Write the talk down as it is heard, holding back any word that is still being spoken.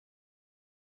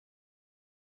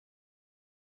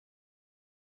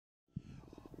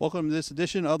Welcome to this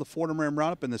edition of the Fordham Ram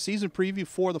Roundup and the season preview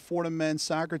for the Fordham men's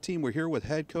soccer team. We're here with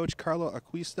head coach Carlo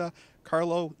Acquista.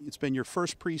 Carlo, it's been your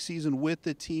first preseason with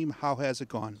the team. How has it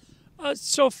gone?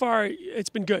 So far, it's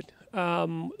been good.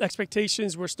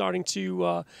 Expectations, we're starting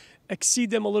to exceed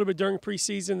them a little bit during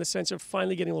preseason in the sense of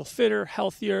finally getting a little fitter,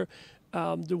 healthier,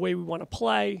 the way we want to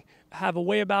play, have a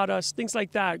way about us, things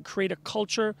like that, create a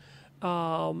culture.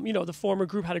 The former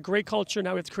group had a great culture.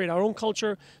 Now we have to create our own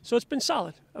culture. So it's been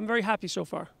solid. I'm very happy so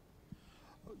far.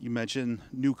 You mentioned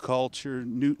new culture,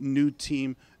 new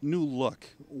team, new look.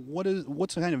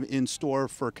 What's kind of in store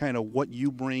for kind of what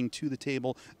you bring to the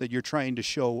table that you're trying to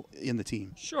show in the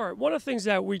team? Sure. One of the things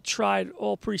that we tried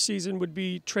all preseason would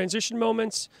be transition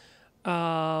moments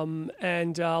and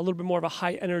a little bit more of a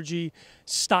high energy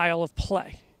style of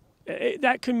play.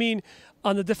 That could mean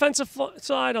on the defensive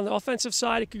side, on the offensive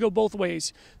side, it could go both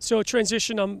ways. So a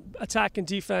transition on attack and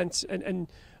defense and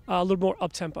a little more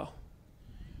up-tempo.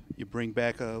 You bring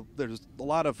back there's a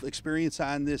lot of experience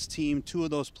on this team. Two of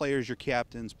those players, your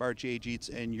captains, Bart Dziedzic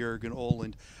and Joergen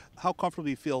Oland. How comfortable do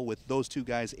you feel with those two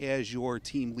guys as your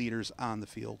team leaders on the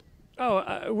field?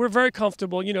 We're very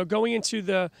comfortable. Going into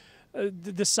the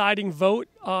deciding vote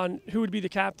on who would be the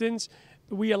captains,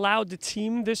 we allowed the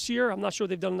team this year, I'm not sure what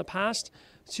they've done in the past,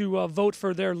 to vote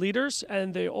for their leaders,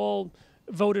 and they all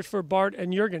voted for Bart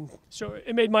and Joergen. So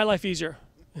it made my life easier.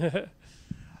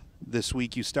 This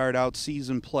week you start out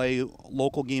season play,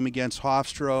 local game against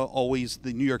Hofstra, always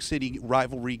the New York City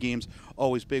rivalry games,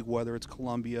 always big, whether it's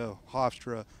Columbia,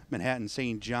 Hofstra, Manhattan,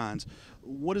 St. John's.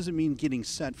 What does it mean getting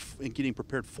set and getting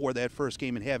prepared for that first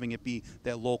game and having it be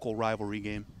that local rivalry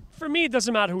game? For me, it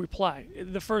doesn't matter who we play.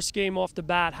 The first game off the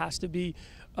bat has to be,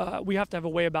 we have to have a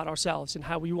way about ourselves and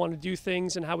how we want to do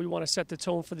things and how we want to set the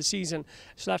tone for the season.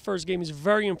 So that first game is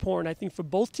very important, I think, for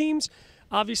both teams,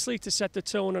 obviously, to set the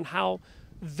tone on how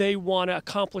they want to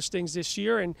accomplish things this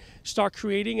year and start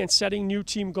creating and setting new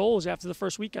team goals after the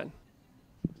first weekend.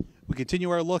 We continue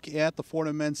our look at the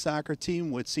Fordham men's soccer team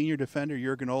with senior defender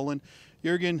Joergen Oland.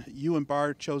 Joergen, you and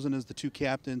Bart chosen as the two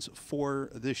captains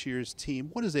for this year's team.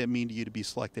 What does that mean to you to be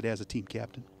selected as a team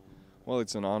captain? Well,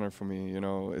 it's an honor for me.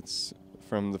 It's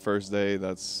from the first day,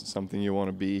 that's something you want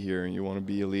to be here. You want to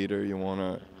be a leader. You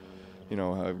want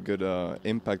to have good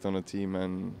impact on the team,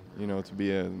 and to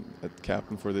be a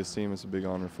captain for this team is a big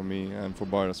honor for me and for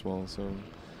Bart as well. So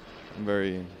I'm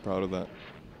very proud of that.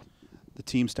 The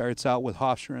team starts out with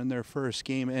Hofstra in their first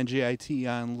game, NJIT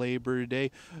on Labor Day.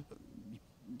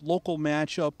 Local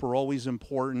matchup are always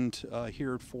important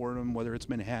here at Fordham, whether it's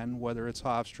Manhattan, whether it's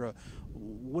Hofstra.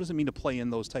 What does it mean to play in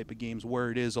those type of games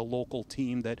where it is a local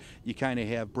team that you kind of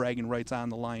have bragging rights on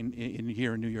the line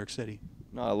here in New York City?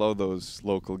 No, I love those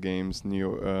local games. in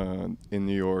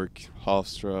New York,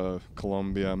 Hofstra,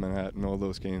 Columbia, Manhattan. All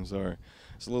those games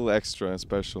it's a little extra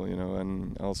special,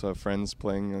 and I also have friends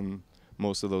playing in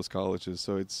most of those colleges,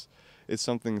 so it's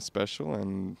something special,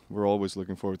 and we're always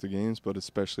looking forward to games, but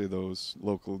especially those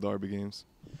local derby games.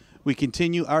 We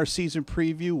continue our season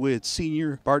preview with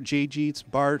senior Bart Dziedzic.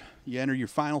 Bart, you enter your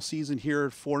final season here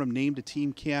at Fordham, named a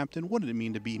team captain. What did it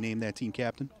mean to be named that team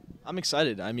captain? I'm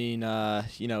excited. I mean,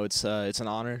 it's an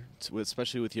honor,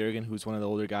 especially with Joergen, who's one of the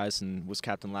older guys and was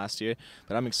captain last year.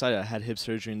 But I'm excited. I had hip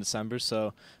surgery in December,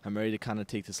 so I'm ready to kind of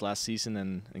take this last season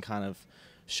and kind of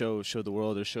show the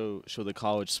world or show the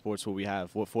college sports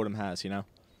what Fordham has,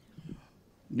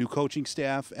 New coaching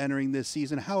staff entering this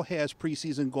season. How has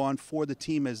preseason gone for the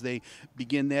team as they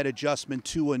begin that adjustment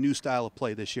to a new style of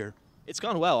play this year? It's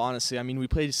gone well, honestly. I mean, we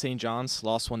played St. John's,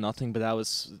 lost 1-0, but that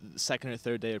was the second or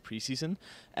third day of preseason.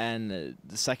 And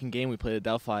the second game we played at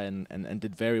Delphi and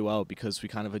did very well because we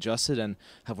kind of adjusted and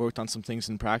have worked on some things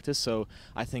in practice. So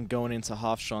I think going into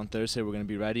Hofstra on Thursday, we're going to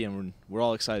be ready, and we're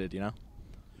all excited,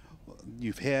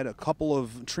 You've had a couple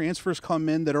of transfers come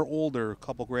in that are older, a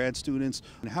couple grad students.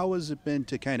 And how has it been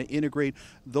to kind of integrate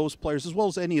those players as well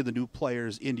as any of the new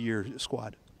players into your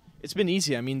squad? It's been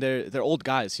easy. I mean, they're old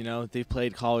guys, They've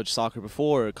played college soccer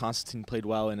before. Konstantin played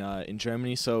well in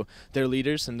Germany, so they're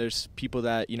leaders, and there's people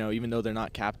that, even though they're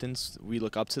not captains, we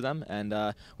look up to them, and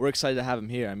we're excited to have them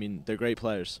here. I mean, they're great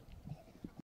players.